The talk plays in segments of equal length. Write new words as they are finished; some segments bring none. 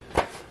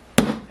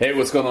Hey,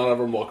 what's going on,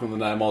 everyone? Welcome to the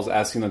Nine Malls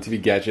Asking on TV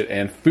Gadget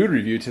and Food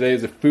Review. Today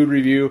is a food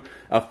review,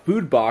 a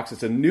food box.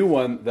 It's a new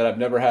one that I've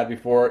never had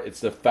before. It's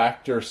the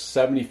Factor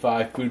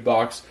 75 food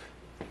box.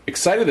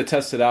 Excited to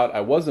test it out. I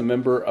was a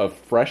member of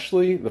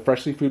Freshly, the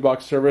Freshly food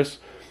box service.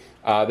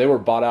 They were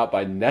bought out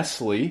by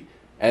Nestle,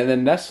 and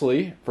then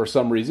Nestle, for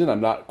some reason,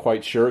 I'm not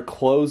quite sure,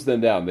 closed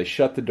them down. They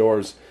shut the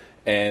doors,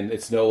 and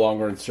it's no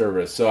longer in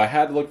service. So I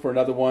had to look for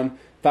another one.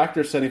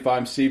 Factor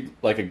 75 seemed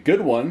like a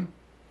good one.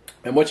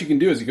 And what you can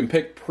do is you can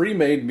pick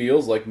pre-made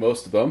meals, like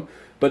most of them,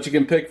 but you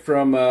can pick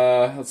from,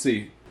 let's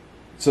see,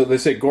 so they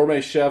say gourmet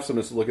chefs. I'm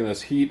just looking at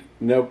this. Heat,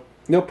 no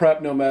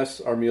prep, no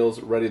mess. Our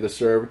meals ready to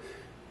serve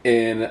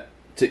to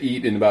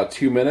eat in about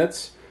 2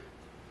 minutes.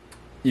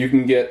 You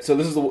can get, so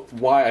this is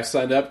why I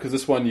signed up, because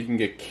this one you can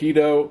get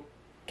keto,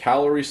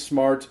 calorie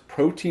smart,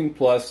 protein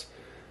plus,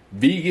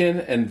 vegan,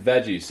 and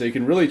veggie. So you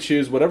can really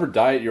choose whatever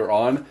diet you're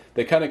on.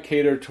 They kind of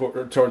cater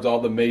towards all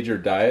the major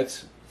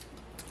diets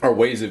or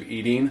ways of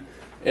eating.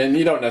 And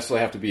you don't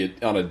necessarily have to be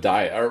on a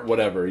diet or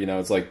whatever. You know,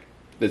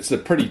 it's a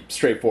pretty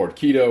straightforward.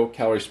 Keto,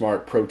 calorie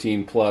smart,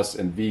 protein plus,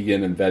 and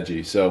vegan and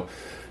veggie. So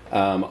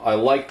I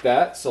like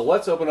that. So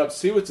let's open up,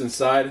 see what's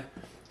inside,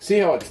 see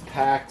how it's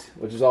packed,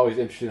 which is always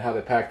interesting how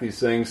they pack these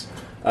things.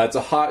 It's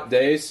a hot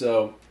day,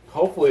 so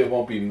hopefully it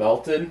won't be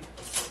melted.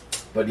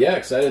 But yeah,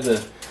 excited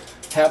to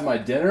have my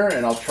dinner,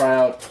 and I'll try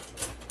out,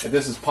 if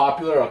this is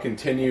popular, I'll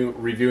continue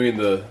reviewing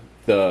the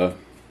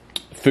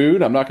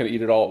food. I'm not going to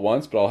eat it all at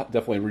once, but I'll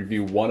definitely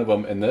review one of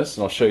them in this,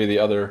 and I'll show you the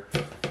other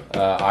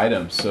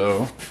items.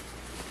 So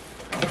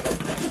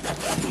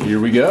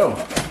here we go.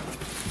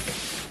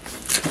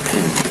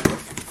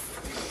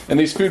 And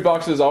these food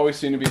boxes always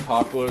seem to be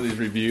popular, these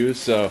reviews.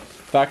 So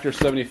Factor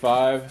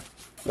 75,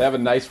 they have a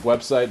nice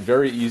website,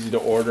 very easy to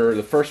order.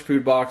 The first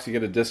food box, you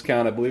get a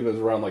discount. I believe it was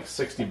around like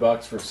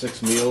 $60 for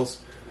 6 meals.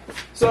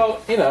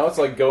 So, you know, it's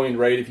like going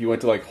rate if you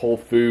went to like Whole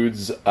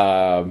Foods,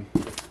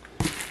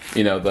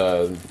 you know,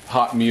 the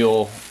hot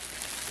meal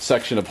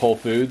section of Whole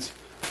Foods.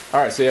 All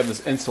right, so you have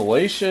this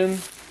insulation.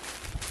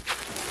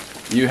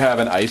 You have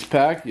an ice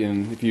pack,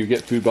 and if you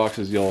get food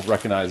boxes, you'll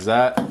recognize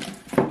that.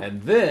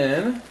 And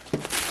then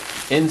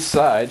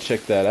inside,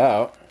 check that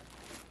out,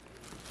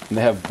 and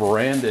they have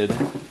branded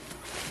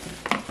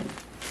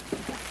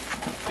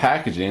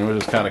packaging,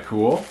 which is kind of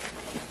cool.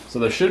 So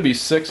there should be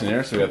 6 in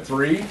here. So we got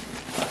 3,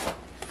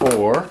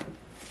 4,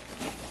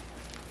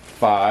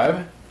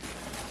 5,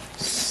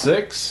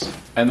 6,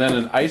 and then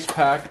an ice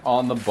pack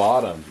on the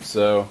bottom.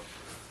 So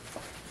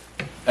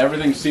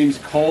everything seems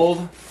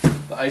cold.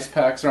 The ice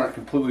packs aren't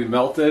completely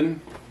melted.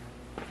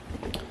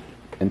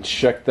 And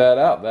check that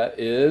out. That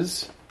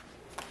is,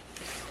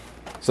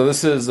 so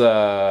this is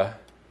let's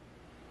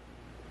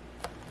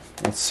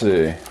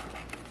see,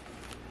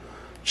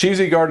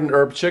 cheesy garden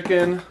herb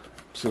chicken. I'm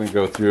just gonna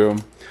go through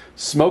them.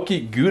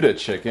 Smoky Gouda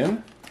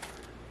chicken,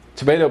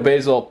 tomato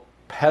basil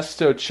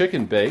pesto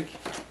chicken bake,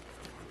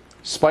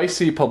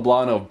 spicy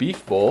poblano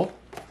beef bowl,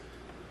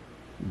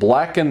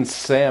 blackened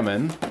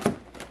salmon,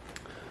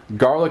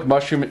 garlic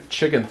mushroom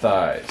chicken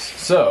thighs.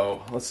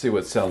 So let's see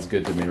what sounds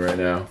good to me right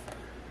now.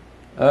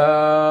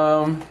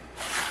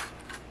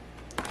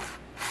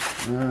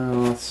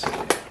 Let's see.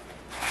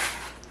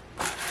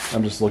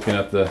 I'm just looking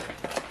at the.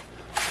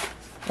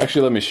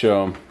 Actually, let me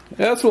show them.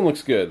 Yeah, this one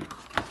looks good.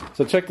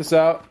 So check this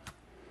out.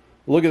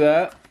 Look at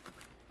that.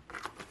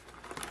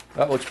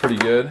 That looks pretty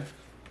good.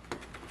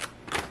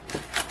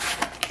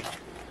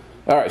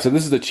 Alright, so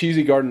this is the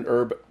cheesy garden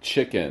herb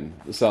chicken.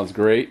 This sounds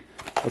great.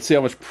 Let's see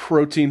how much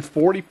protein.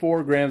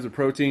 44 grams of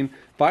protein,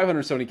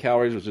 570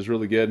 calories, which is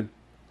really good.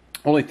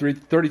 Only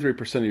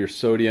 33% of your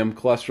sodium,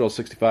 cholesterol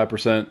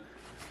 65%.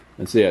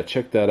 And so yeah,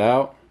 check that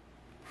out.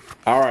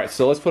 Alright,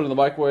 so let's put it in the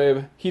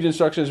microwave. Heat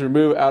instructions: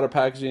 remove outer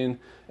packaging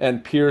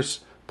and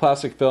pierce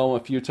plastic film a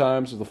few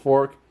times with a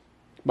fork.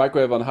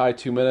 Microwave on high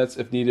 2 minutes.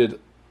 If needed,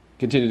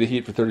 continue to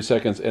heat for 30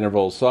 seconds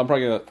intervals. So I'm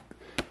probably going to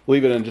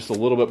leave it in just a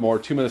little bit more.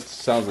 2 minutes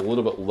sounds a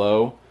little bit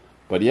low.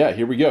 But yeah,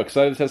 here we go.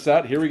 Excited to test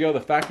out. Here we go.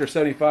 The Factor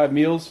 75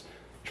 meals.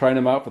 Trying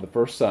them out for the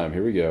first time.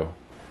 Here we go.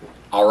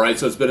 All right,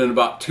 so it's been in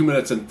about 2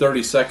 minutes and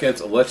 30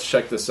 seconds. Let's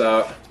check this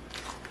out.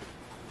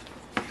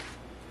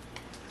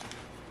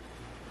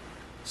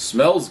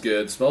 Smells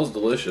good. Smells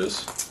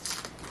delicious.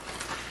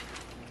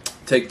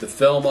 Take the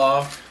film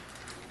off.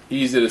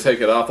 Easy to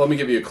take it off. Let me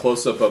give you a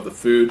close-up of the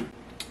food.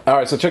 All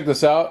right, so check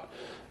this out.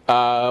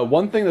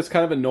 One thing that's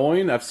kind of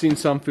annoying, I've seen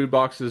some food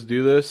boxes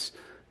do this.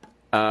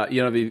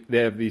 You know, they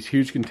have these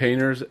huge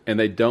containers and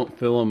they don't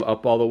fill them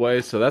up all the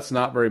way, so that's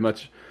not very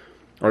much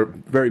or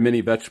very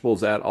many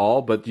vegetables at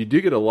all. But you do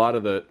get a lot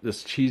of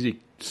this cheesy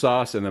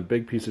sauce and a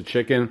big piece of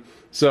chicken.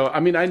 So I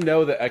mean, I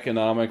know the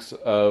economics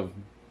of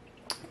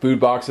food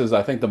boxes.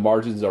 I think the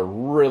margins are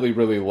really,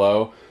 really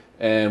low,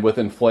 and with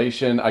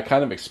inflation, I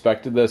kind of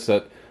expected this,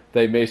 that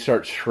they may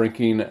start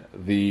shrinking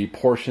the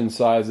portion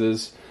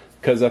sizes,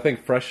 because I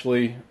think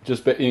Freshly,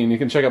 you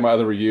can check out my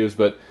other reviews,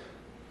 but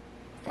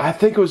I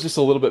think it was just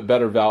a little bit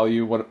better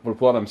value with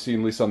what I'm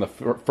seeing, at least on the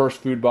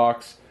first food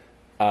box.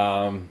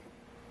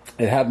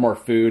 It had more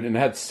food, and it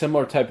had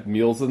similar type of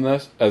meals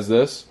as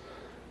this.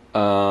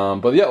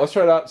 But yeah, let's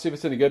try it out, see if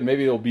it's any good.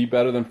 Maybe it'll be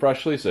better than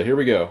Freshly, so here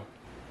we go.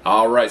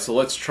 All right, so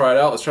let's try it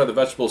out. Let's try the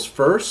vegetables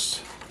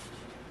first.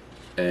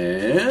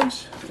 And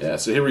yeah,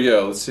 so here we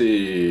go. Let's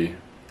see.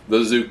 The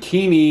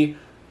zucchini,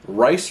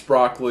 rice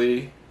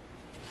broccoli.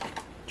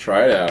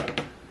 Try it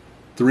out.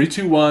 3,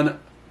 2, 1.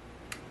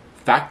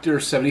 Factor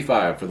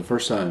 75 for the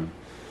first time.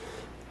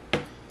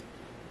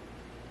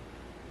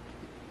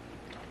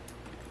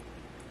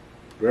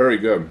 Very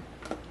good.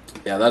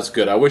 Yeah, that's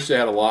good. I wish they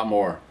had a lot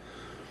more.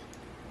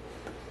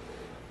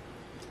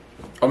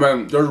 I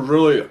mean, there's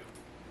really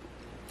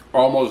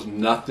almost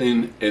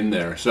nothing in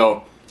there.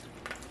 So,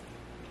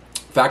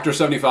 Factor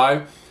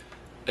 75,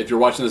 if you're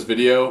watching this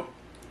video,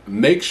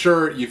 make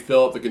sure you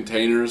fill up the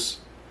containers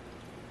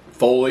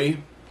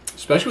fully,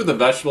 especially with the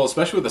vegetables,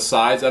 especially with the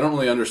sides. I don't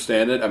really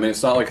understand it. I mean,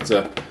 it's not like it's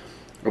a...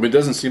 I mean, it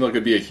doesn't seem like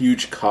it'd be a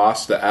huge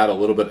cost to add a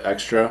little bit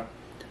extra.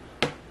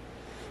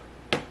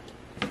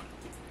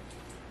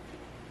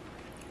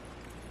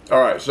 All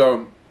right,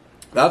 so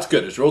that's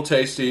good. It's real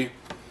tasty.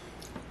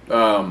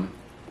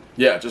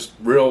 Yeah, just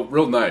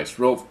real nice.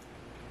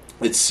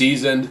 It's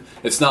seasoned.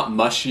 It's not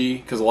mushy,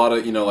 because a lot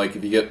of, like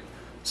if you get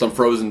some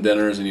frozen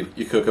dinners and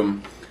you cook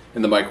them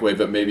in the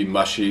microwave, it may be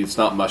mushy. It's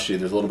not mushy.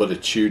 There's a little bit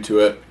of chew to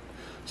it.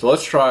 So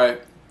let's try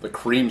the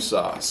cream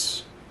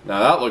sauce. Now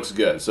that looks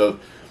good. So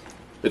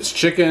it's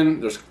chicken.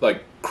 There's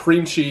like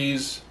cream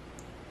cheese,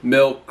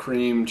 milk,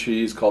 cream,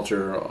 cheese,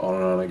 culture, on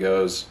and on it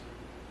goes.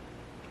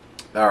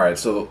 All right,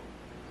 so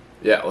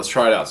yeah, let's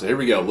try it out. So here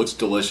we go. Looks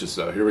delicious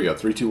though. Here we go.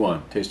 3, 2,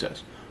 1. Taste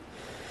test.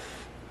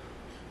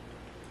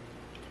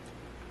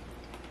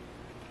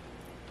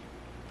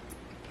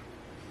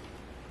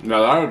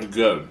 Now that is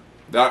good.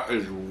 That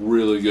is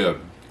really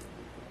good.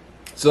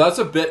 So that's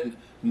a bit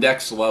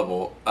next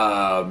level,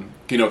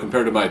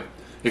 compared to my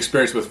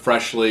experience with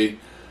Freshly.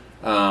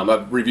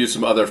 I've reviewed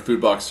some other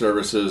food box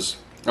services.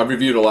 I've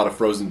reviewed a lot of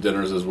frozen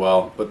dinners as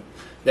well. But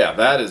yeah,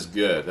 that is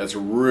good. That's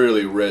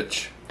really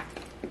rich.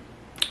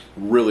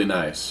 Really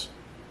nice.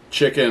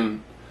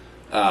 Chicken,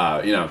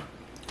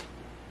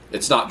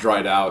 it's not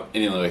dried out,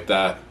 anything like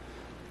that.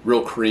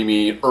 Real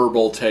creamy,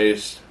 herbal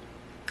taste.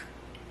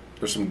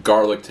 There's some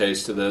garlic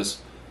taste to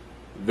this.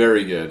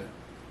 Very good.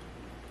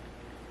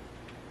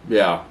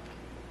 Yeah,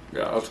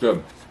 that's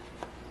good.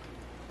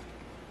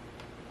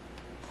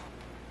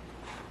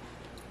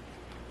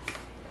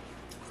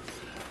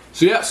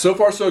 So yeah, so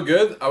far so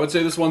good. I would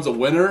say this one's a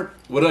winner.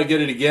 Would I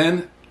get it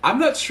again? I'm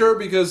not sure,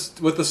 because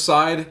with the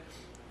side,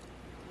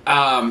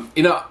 I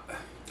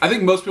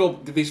think most people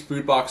get these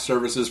food box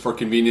services for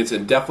convenience,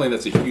 and definitely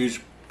that's a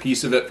huge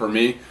piece of it for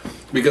me,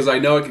 because I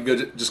know I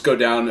could just go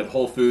down at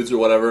Whole Foods or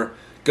whatever,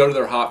 go to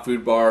their hot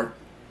food bar,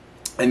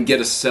 and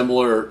get a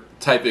similar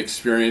type of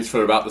experience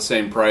for about the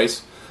same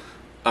price,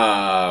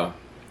 and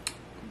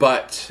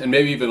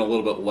maybe even a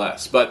little bit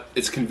less. But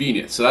it's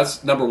convenient, so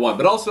that's number one.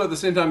 But also at the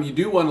same time, you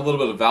do want a little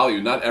bit of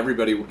value. Not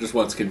everybody just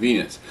wants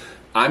convenience.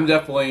 I'm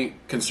definitely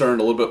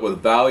concerned a little bit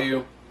with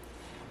value.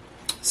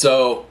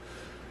 So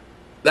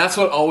that's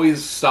what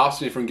always stops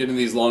me from getting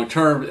these long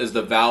term, is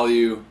the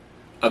value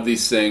of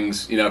these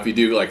things. If you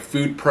do like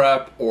food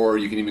prep, or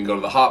you can even go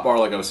to the hot bar,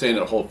 like I was saying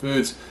at Whole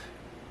Foods,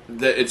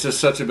 it's just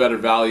such a better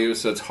value,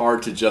 so it's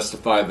hard to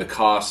justify the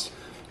cost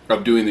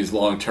of doing these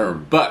long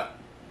term. But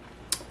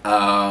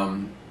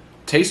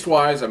taste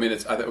wise, I mean,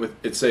 it's up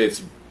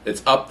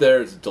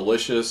there. It's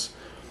delicious.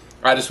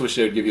 I just wish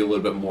they would give you a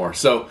little bit more.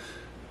 So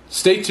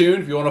stay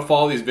tuned. If you want to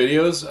follow these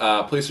videos,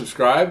 please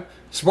subscribe.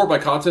 Support my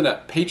content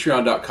at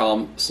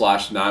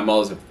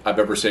patreon.com/9miles. If I've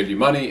ever saved you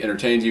money,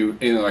 entertained you,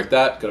 anything like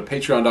that, go to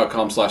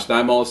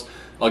patreon.com/9miles.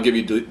 I'll give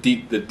you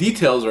the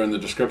details are in the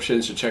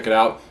description, so check it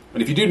out.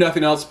 And if you do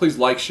nothing else, please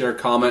like, share,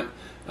 comment,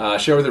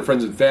 share with your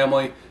friends and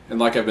family. And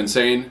like I've been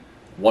saying,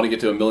 I want to get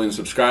to 1 million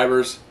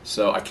subscribers,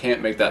 so I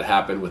can't make that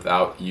happen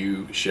without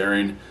you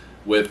sharing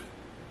with,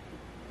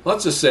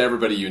 let's just say,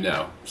 everybody you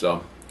know.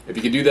 So if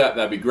you can do that,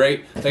 that'd be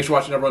great. Thanks for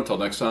watching, everyone. Until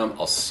next time,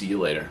 I'll see you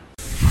later.